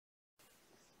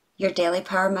Your daily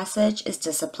power message is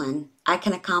discipline. I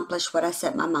can accomplish what I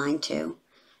set my mind to.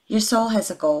 Your soul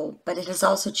has a goal, but it has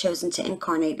also chosen to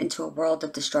incarnate into a world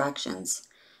of distractions.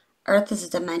 Earth is a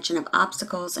dimension of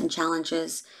obstacles and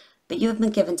challenges, but you have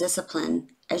been given discipline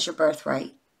as your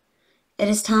birthright. It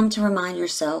is time to remind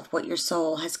yourself what your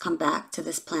soul has come back to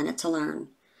this planet to learn.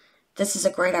 This is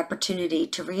a great opportunity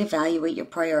to reevaluate your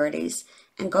priorities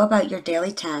and go about your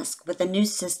daily task with a new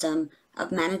system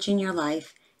of managing your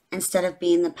life instead of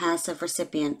being the passive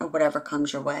recipient of whatever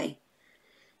comes your way.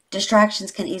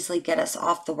 Distractions can easily get us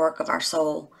off the work of our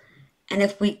soul, and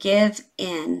if we give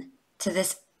in to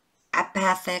this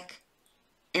apathic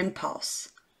impulse,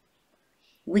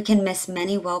 we can miss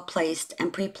many well-placed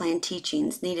and pre-planned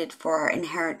teachings needed for our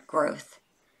inherent growth.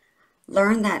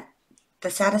 Learn that the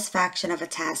satisfaction of a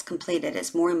task completed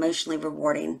is more emotionally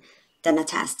rewarding than a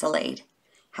task delayed.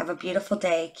 Have a beautiful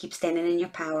day. Keep standing in your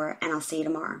power, and I'll see you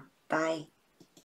tomorrow. Bye.